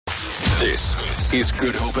This is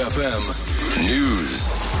Good Hope FM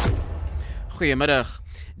News. Goeiemiddag.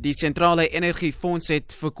 Die Sentrale Energiefonds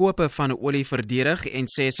het verkope van olie verdedig en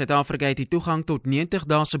sê Suid Afrika het die toegang tot 90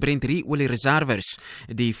 dae se brent ru-olie reserwes.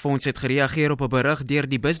 Die fonds het gereageer op 'n berig deur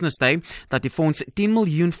die Business Day dat die fonds 10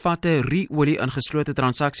 miljoen vatte ru-olie in geslote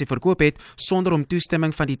transaksie verkoop het sonder om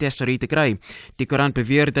toestemming van die tesourier te kry. Die koerant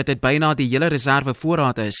beweer dat dit byna die hele reserve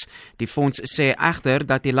voorraad is. Die fonds sê egter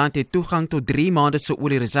dat die land het toegang tot 3 maande se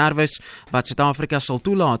olie reserwes wat Suid-Afrika sal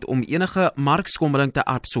toelaat om enige markskommeling te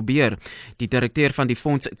absorbeer. Die direkteur van die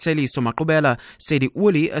fonds Tseli Somakobela sê die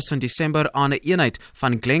olie is in Desember aan 'n eenheid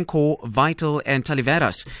van Glencore, Vital en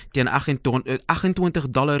Taliveras teen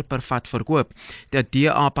 $28 per vat verkoop. Die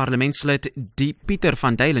DA parlementslid Pieter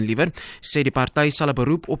van Duylen sê die party sal 'n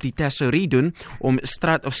beroep op die tesourier doen om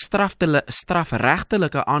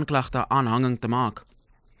strafregtelike aanklagte aanhanging te maak.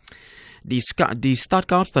 Die stad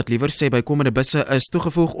Kaapstad sê bykomende busse is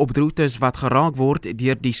toegevoeg op roetes wat geraak word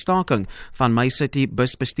deur die staking van MyCity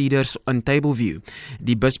busbestuurders in Tableview.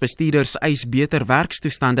 Die busbestuurders eis beter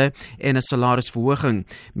werkstoestande en 'n salarisverhoging.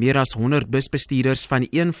 Meer as 100 busbestuurders van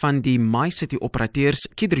een van die MyCity operateurs,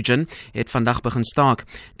 Kidrigen, het vandag begin staak.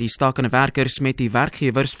 Die stakende werkers met die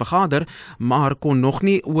werkgewers vergader, maar kon nog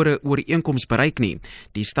nie oor 'n ooreenkoms bereik nie.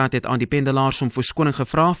 Die stad het aan die pendelaars om verskoning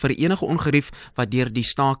gevra vir enige ongerief wat deur die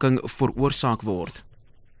staking veroorsaak word.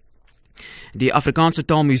 Die Afrikaanse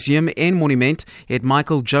Taalmuseum en Monument het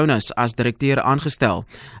Michael Jonas as direkteur aangestel.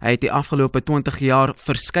 Hy het die afgelope 20 jaar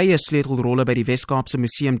verskeie sleutelrolle by die Wes-Kaapse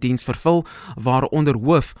Museumdiens vervul, waaronder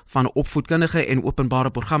hoof van opvoedkundige en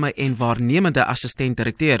openbare programme en waarnemende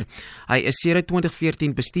assistent-direkteur. Hy is sedert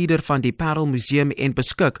 2014 bestuurder van die Parel Museum en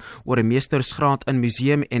beskik oor 'n meestersgraad in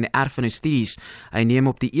museum en erfenisstudies. Hy neem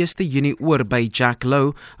op die 1 Junie oor by Jack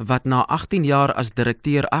Lowe, wat na 18 jaar as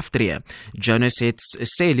direkteur aftree. Jonas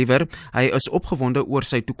sê liewer, hy is opgewonde oor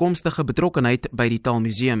sy toekomstige betrokkenheid by die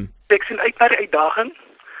Taalmuseum. Ek sien uit na die uitdaging.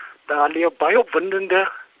 Daar lê baie opwindende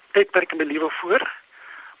tydperk in my lewe voor,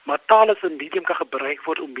 maar taal is 'n medium kan gebruik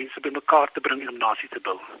word om mense bymekaar te bring en om nasies te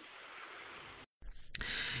bou.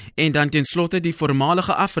 En dan ten slotte die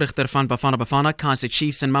voormalige afrigter van Bafana Bafana, Kaizer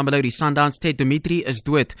Chiefs en Mamelodi Sundowns, Ted Dimitri, is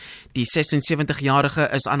dood. Die 76-jarige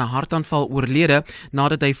is aan 'n hartaanval oorlede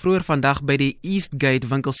nadat hy vroeër vandag by die Eastgate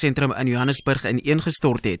winkelsentrum in Johannesburg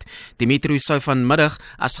ineengestort het. Dimitri sou vanmiddag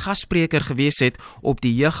as gasspreker gewees het op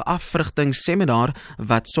die jeugafrigtingsseminar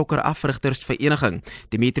wat sokkerafrigters vereniging.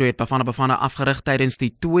 Dimitri het Bafana Bafana afgerig tydens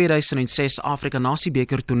die 2006 Afrika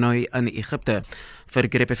Nasiebeker toernooi in Egipte. Vir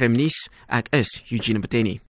Good Hope FM nuus, ek is Eugene Beteni.